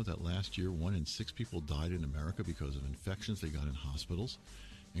 Did you know that last year 1 in 6 people died in America because of infections they got in hospitals?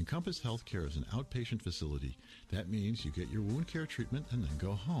 Encompass Healthcare is an outpatient facility. That means you get your wound care treatment and then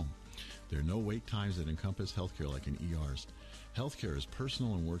go home. There are no wait times that encompass healthcare like in ERs. Healthcare is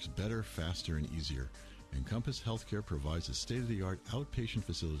personal and works better, faster, and easier. Encompass Healthcare provides a state-of-the-art outpatient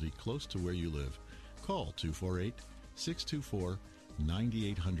facility close to where you live. Call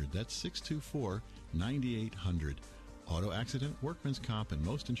 248-624-9800. That's 624-9800. Auto accident, workman's comp, and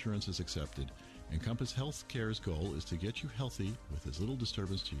most insurance is accepted. Encompass Healthcare's goal is to get you healthy with as little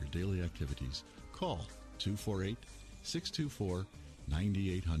disturbance to your daily activities. Call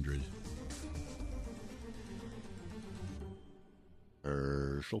 248-624-9800.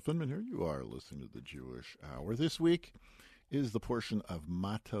 Herschel Finman here. You are listening to the Jewish Hour. This week is the portion of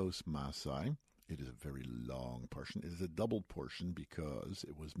Matos Masai. It is a very long portion. It is a doubled portion because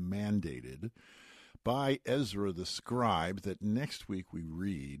it was mandated by Ezra the scribe that next week we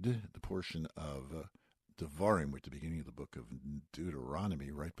read the portion of Devarim, at the beginning of the book of Deuteronomy,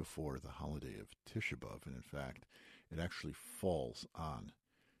 right before the holiday of Tisha B'Av. And in fact, it actually falls on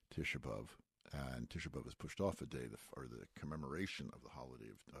Tisha B'Av. And Tisha B'Av is pushed off a day, or the commemoration of the holiday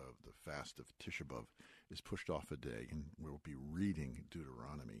of the fast of Tisha B'Av is pushed off a day, and we'll be reading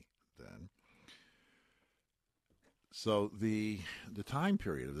Deuteronomy then. So the time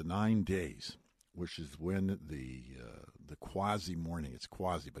period of the 9 days, which is when the quasi mourning, it's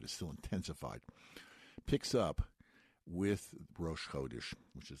quasi, but it's still intensified, picks up with Rosh Chodesh,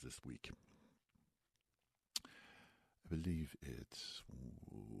 which is this week. I believe it's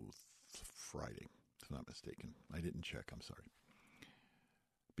Friday, if I'm not mistaken. I didn't check, I'm sorry.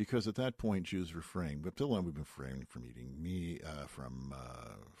 Because at that point, Jews refrain, but till then we've been refraining from eating meat, from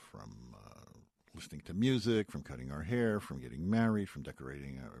listening to music, from cutting our hair, from getting married, from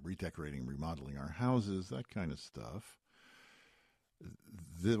decorating, redecorating, remodeling our houses, that kind of stuff.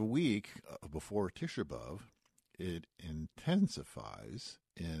 The week before Tisha B'Av, it intensifies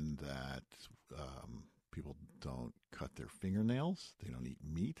in that people don't cut their fingernails, they don't eat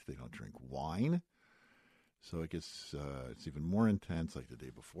meat, they don't drink wine. So it gets it's even more intense, like the day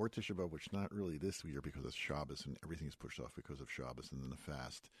before Tisha B'Av, which not really this year because it's Shabbos and everything is pushed off because of Shabbos, and then the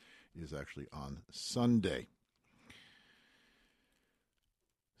fast is actually on Sunday.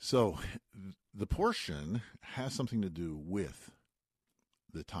 So the portion has something to do with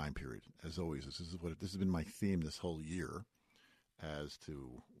the time period. As always, this has been my theme this whole year, as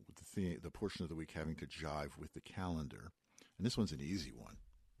to the portion of the week having to jive with the calendar. And this one's an easy one.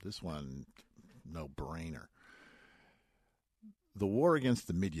 This one, no-brainer. The war against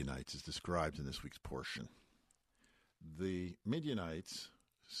the Midianites is described in this week's portion. The Midianites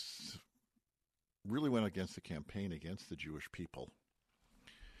really went against the campaign against the Jewish people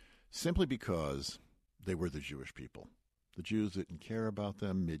simply because they were the Jewish people. The Jews didn't care about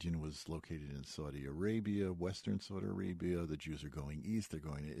them. Midian was located in Saudi Arabia, western Saudi Arabia. The Jews are going east. They're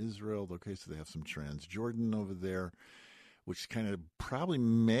going to Israel. Okay, so they have some Transjordan over there, which kind of probably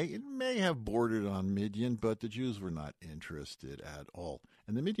may have bordered on Midian, but the Jews were not interested at all.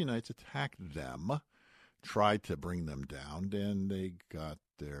 And the Midianites attacked them, tried to bring them down, and they got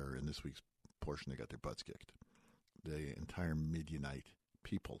in this week's portion, they got their butts kicked. The entire Midianite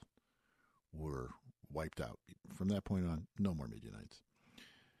people were wiped out. From that point on, no more Midianites.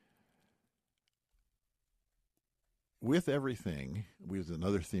 With everything, with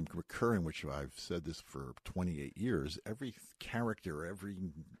another theme recurring, which I've said this for 28 years, every character, every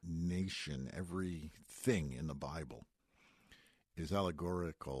nation, everything in the Bible is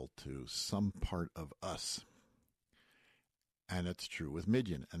allegorical to some part of us. And it's true with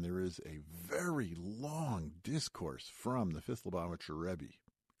Midian. And there is a very long discourse from the fifth Lubavitcher Rebbe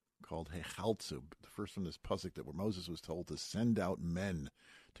called Hechaltzu, the first from this pasuk where Moses was told to send out men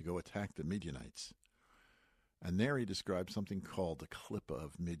to go attack the Midianites. And there he describes something called the Klippa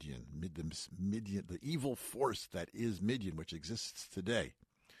of Midian, the evil force that is Midian, which exists today,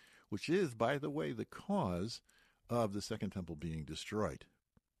 which is, by the way, the cause of the Second Temple being destroyed.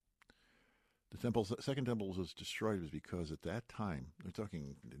 The Second Temple was destroyed because at that time, we're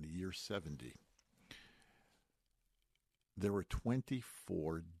talking in the year 70, there were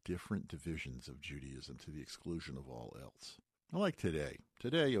 24 different divisions of Judaism to the exclusion of all else. Unlike today.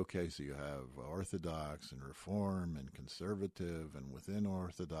 Today, okay, so you have Orthodox and Reform and Conservative, and within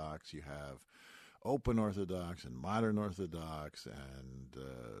Orthodox you have Open Orthodox and Modern Orthodox and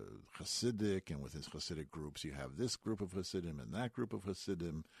Hasidic, and within Hasidic groups you have this group of Hasidim and that group of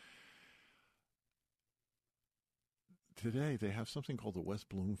Hasidim. Today they have something called the West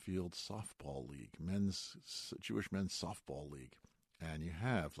Bloomfield Softball League, Jewish men's softball league. And you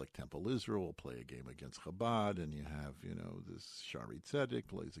have, like Temple Israel will play a game against Chabad, and you have, this Shari Tzedek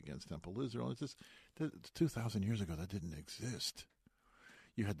plays against Temple Israel. It's just 2,000 years ago, that didn't exist.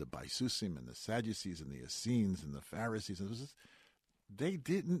 You had the Baisusim and the Sadducees and the Essenes and the Pharisees. And They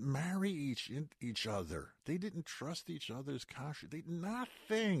didn't marry each other. They didn't trust each other's kashrut.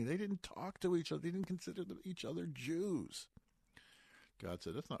 Nothing. They didn't talk to each other. They didn't consider each other Jews. God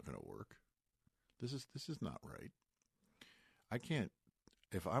said, that's not going to work. This is not right. I can't.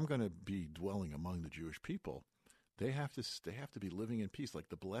 If I'm going to be dwelling among the Jewish people, they have to be living in peace. Like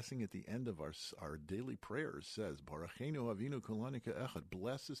the blessing at the end of our daily prayers says, Barachenu Avinu Kolanika Echad.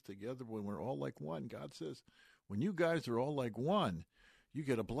 Bless us together when we're all like one. God says, when you guys are all like one, you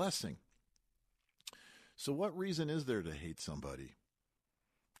get a blessing. So what reason is there to hate somebody?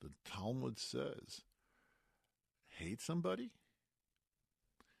 The Talmud says, hate somebody?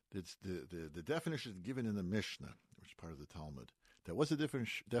 It's the definition given in the Mishnah, which is part of the Talmud. That what's the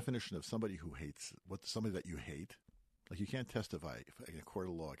definition of somebody who hates? What's somebody that you hate? Like you can't testify in a court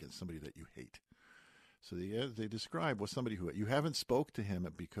of law against somebody that you hate. So they describe what's somebody who you haven't spoke to him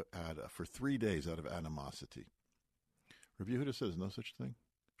for 3 days out of animosity. Rabbi Yehuda says no such thing.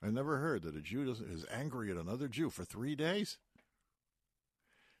 I never heard that a Jew is angry at another Jew for 3 days.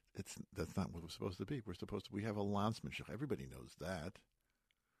 That's not what we're supposed to be. We have a landsmanship. Everybody knows that.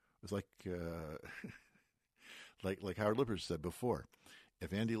 It's like like Howard Lippers said before.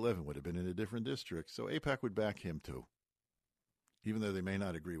 If Andy Levin would have been in a different district, so AIPAC would back him too. Even though they may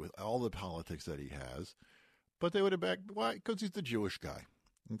not agree with all the politics that he has, but they would have backed. Why? Because he's the Jewish guy.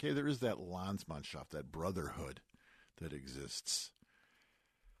 Okay, there is that landsmannschaft, that brotherhood that exists.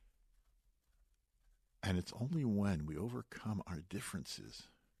 And it's only when we overcome our differences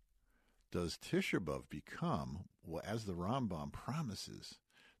does Tisha B'Av become, well, as the Rambam promises,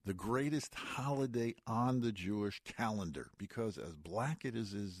 the greatest holiday on the Jewish calendar. Because as black it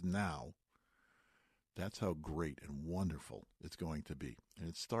is now, that's how great and wonderful it's going to be. And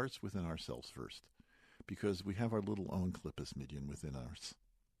it starts within ourselves first. Because we have our little own Klippas Midyan within us.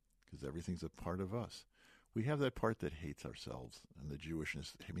 Because everything's a part of us. We have that part that hates ourselves and the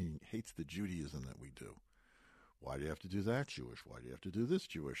Jewishness, hates the Judaism that we do. Why do you have to do that Jewish? Why do you have to do this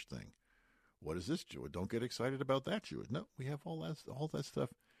Jewish thing? What is this Jewish? Don't get excited about that Jewish. No, we have all that stuff.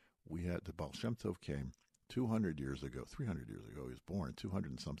 We had the Baal Shem Tov came 200 years ago, 300 years ago. He was born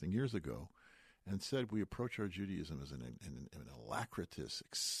 200 and something years ago, and said we approach our Judaism as an alacritous,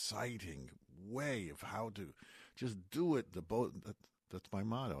 exciting way of how to just do it. That's my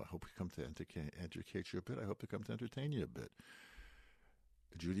motto. I hope we come to educate you a bit. I hope to come to entertain you a bit.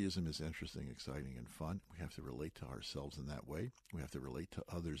 Judaism is interesting, exciting, and fun. We have to relate to ourselves in that way. We have to relate to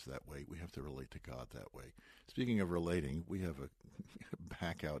others that way. We have to relate to God that way. Speaking of relating, we have a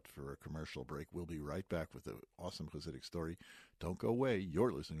back out for a commercial break. We'll be right back with the awesome Hasidic story. Don't go away.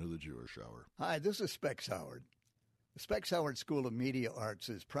 You're listening to the Jewish Hour. Hi, this is Specs Howard. The Specs Howard School of Media Arts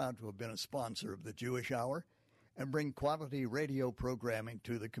is proud to have been a sponsor of the Jewish Hour and bring quality radio programming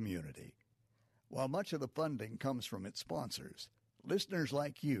to the community. While much of the funding comes from its sponsors, listeners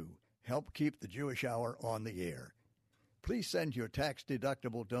like you help keep the Jewish Hour on the air. Please send your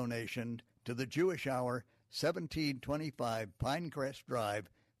tax-deductible donation to the Jewish Hour, 1725 Pinecrest Drive,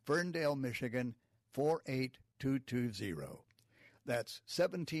 Ferndale, Michigan, 48220. That's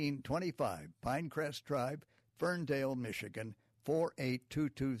 1725 Pinecrest Drive, Ferndale, Michigan,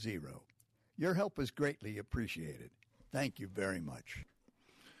 48220. Your help is greatly appreciated. Thank you very much.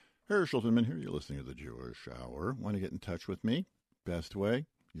 Herschel Finman here. You're listening to the Jewish Hour. Want to get in touch with me? Best way,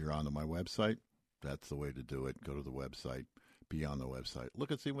 you're on my website. That's the way to do it. Go to the website. Be on the website. Look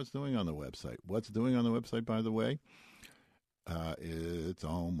and see what's doing on the website. What's doing on the website, by the way? It's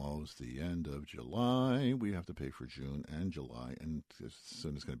almost the end of July. We have to pay for June and July, and as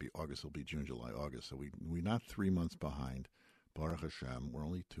soon as it's going to be August, it'll be June, July, August. So we're not 3 months behind. Baruch Hashem, we're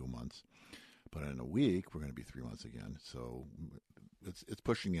only 2 months. But in a week, we're going to be 3 months again. So it's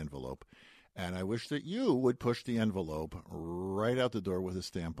pushing the envelope. And I wish that you would push the envelope right out the door with a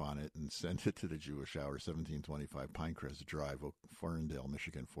stamp on it and send it to the Jewish Hour, 1725 Pinecrest Drive, Ferndale,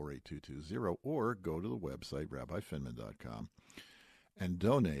 Michigan, 48220, or go to the website, rabbifinman.com, and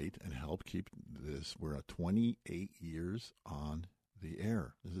donate and help keep this. We're at 28 years on the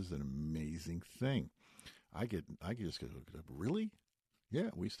air. This is an amazing thing. I just get, really?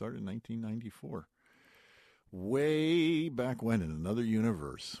 Yeah, we started in 1994. Way back when in another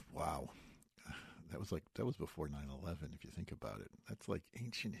universe. Wow. That was before 9/11, if you think about it. That's like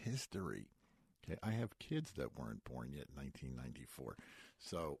ancient history. Okay, I have kids that weren't born yet in 1994.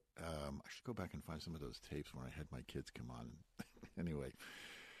 So I should go back and find some of those tapes when I had my kids come on. Anyway,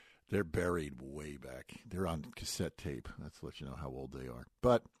 they're buried way back. They're on cassette tape. That's to let you know how old they are.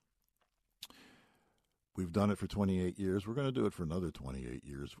 But we've done it for 28 years. We're going to do it for another 28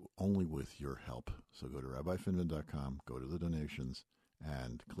 years, only with your help. So go to rabbifinman.com, go to the donations,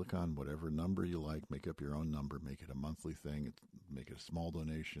 and click on whatever number you like. Make up your own number. Make it a monthly thing. Make it a small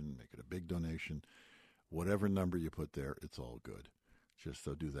donation. Make it a big donation. Whatever number you put there, it's all good. Just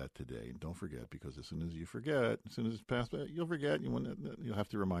so do that today. And don't forget, because as soon as you forget, as soon as it's past, you'll forget. You'll have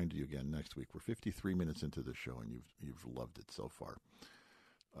to remind you again next week. We're 53 minutes into the show, and you've loved it so far.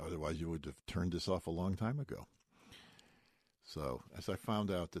 Otherwise, you would have turned this off a long time ago. So, as I found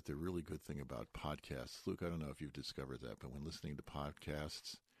out that the really good thing about podcasts, Luke, I don't know if you've discovered that, but when listening to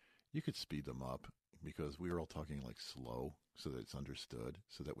podcasts, you could speed them up because we were all talking like slow so that it's understood,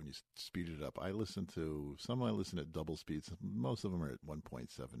 so that when you speed it up, I listen at double speeds. Most of them are at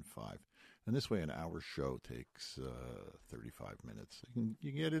 1.75. And this way, an hour show takes 35 minutes.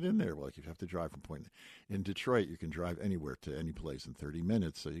 You can get it in there. Like if you have to drive from in Detroit, you can drive anywhere to any place in 30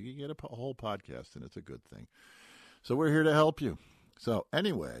 minutes. So you can get a whole podcast, and it's a good thing. So we're here to help you. So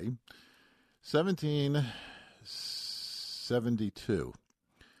anyway, 1772,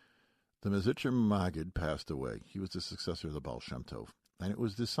 the Mezritcher Maggid passed away. He was the successor of the Baal Shem Tov. And it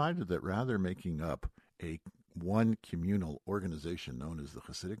was decided that rather making up one communal organization known as the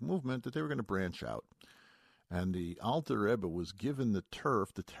Hasidic movement, that they were going to branch out. And the Alter Rebbe was given the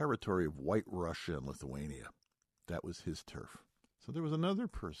territory of White Russia and Lithuania. That was his turf. So there was another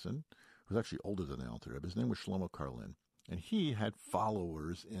person who was actually older than the Alter Rebbe. His name was Shlomo Karlin. And he had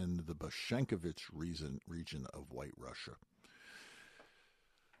followers in the Bashenkovich region of White Russia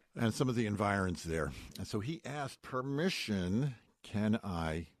and some of the environs there. And so he asked permission, can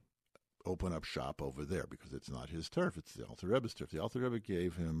I open up shop over there? Because it's not his turf, it's the Alter Rebbe's turf. The Alter Rebbe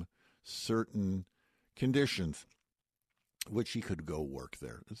gave him certain conditions which he could go work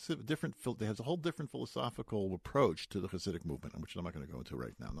there. It's a different. It has a whole different philosophical approach to the Hasidic movement, which I'm not going to go into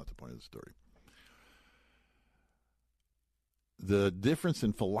right now, not the point of the story. The difference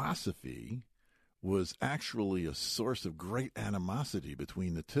in philosophy was actually a source of great animosity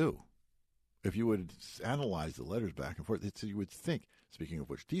between the two. If you would analyze the letters back and forth, you would think, speaking of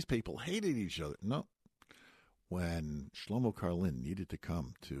which, these people hated each other. No. When Shlomo Karlin needed to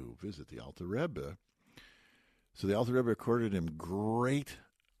come to visit the Alter Rebbe, so the Alter Rebbe accorded him great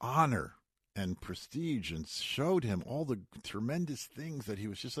honor and prestige and showed him all the tremendous things that he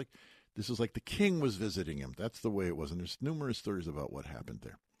was just like, this was like the king was visiting him. That's the way it was. And there's numerous stories about what happened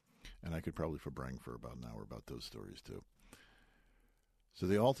there. And I could probably farbrang for about an hour about those stories too. So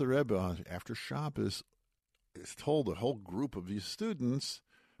the Alter Rebbe, after Shabbos, is told a whole group of these students,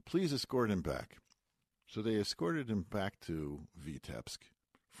 please escort him back. So they escorted him back to Vitebsk,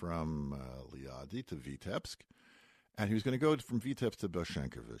 from Liadi to Vitebsk, and he was going to go from Vitebsk to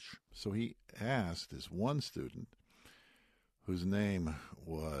Bashenkovich. So he asked this one student, whose name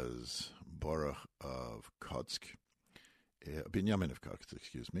was Baruch of Kotsk, Binyamin of Kotsk,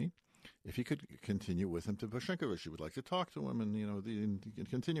 if he could continue with him to Bashenkovich. He would like to talk to him and,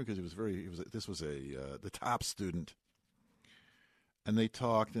 continue, because this was the top student. And they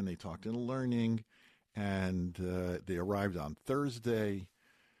talked in learning, and they arrived on Thursday.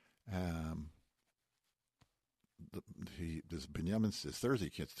 This Binyamin says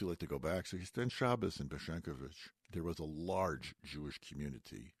Thursday, it's too late to go back, so he spent Shabbos in Bashenkovich. There was a large Jewish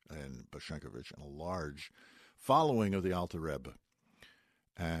community in Bashenkovich and a large following of the Alter Rebbe.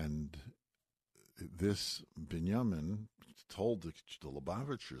 And this Binyamin told the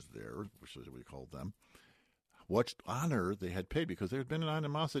Lupovitchers there, which is what we called them, what honor they had paid, because there had been an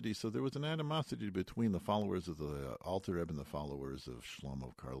animosity. So there was an animosity between the followers of the Alter Rebbe and the followers of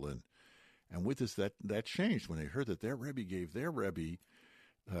Shlomo Karlin. And with this, that changed when they heard that their Rebbe gave their Rebbe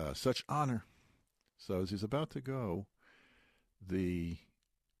such honor. So as he's about to go, the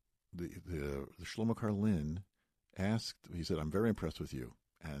Shlomo Karlin asked, he said, I'm very impressed with you.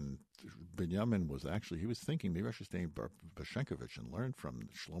 And Binyamin was he was thinking, maybe I should stay in Bashenkovich and learn from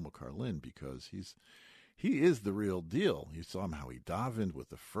Shlomo Karlin, because he is the real deal. He saw him how he davened with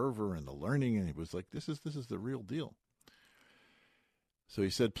the fervor and the learning, and he was like, this is the real deal. So he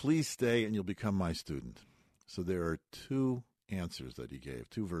said, please stay and you'll become my student. So there are two answers that he gave,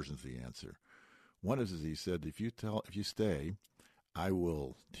 two versions of the answer. One is he said, if you stay, I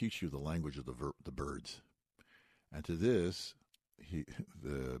will teach you the language of the birds. And to this,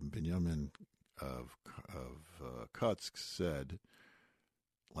 the Binyamin of Kotsk said,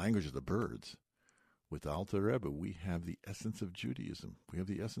 language of the birds. With Alter Rebbe, we have the essence of Judaism. We have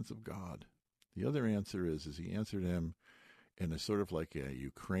the essence of God. The other answer is he answered him in a sort of like a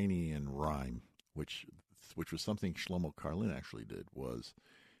Ukrainian rhyme, which was something Shlomo Karlin actually did, was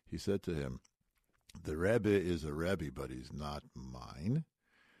he said to him, the Rebbe is a Rebbe, but he's not mine.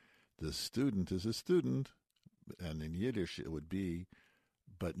 The student is a student, and in Yiddish it would be,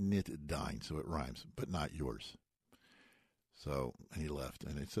 but nit dein, so it rhymes, but not yours. So, and he left.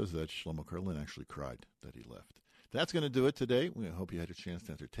 And it says that Shlomo Karlin actually cried that he left. That's going to do it today. We hope you had a chance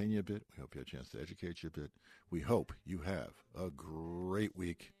to entertain you a bit. We hope you had a chance to educate you a bit. We hope you have a great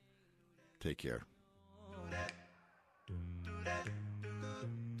week. Take care.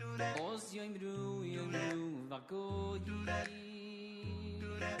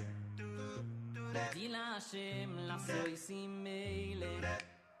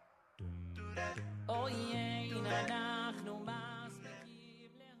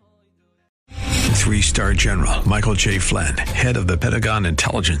 Three-star General Michael J. Flynn, head of the Pentagon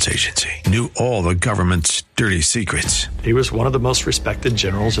Intelligence Agency, knew all the government's dirty secrets. He was one of the most respected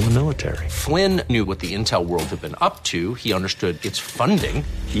generals in the military. Flynn knew what the intel world had been up to. He understood its funding.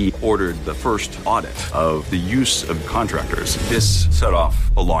 He ordered the first audit of the use of contractors. This set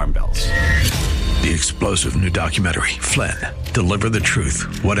off alarm bells. The explosive new documentary, Flynn, Deliver the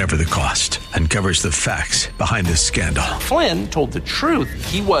Truth, Whatever the Cost, uncovers the facts behind this scandal. Flynn told the truth.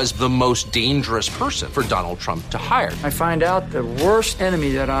 He was the most dangerous person for Donald Trump to hire. I find out the worst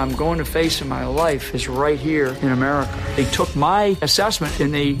enemy that I'm going to face in my life is right here in America. They took my assessment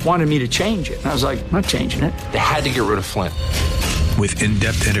and they wanted me to change it. And I was like, I'm not changing it. They had to get rid of Flynn. With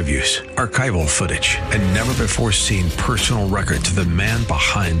in-depth interviews, archival footage, and never-before-seen personal records of the man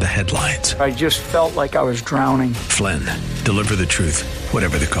behind the headlines. I just felt like I was drowning. Flynn, Deliver the Truth,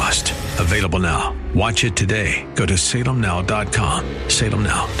 Whatever the Cost. Available now. Watch it today. Go to salemnow.com.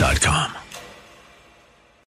 salemnow.com.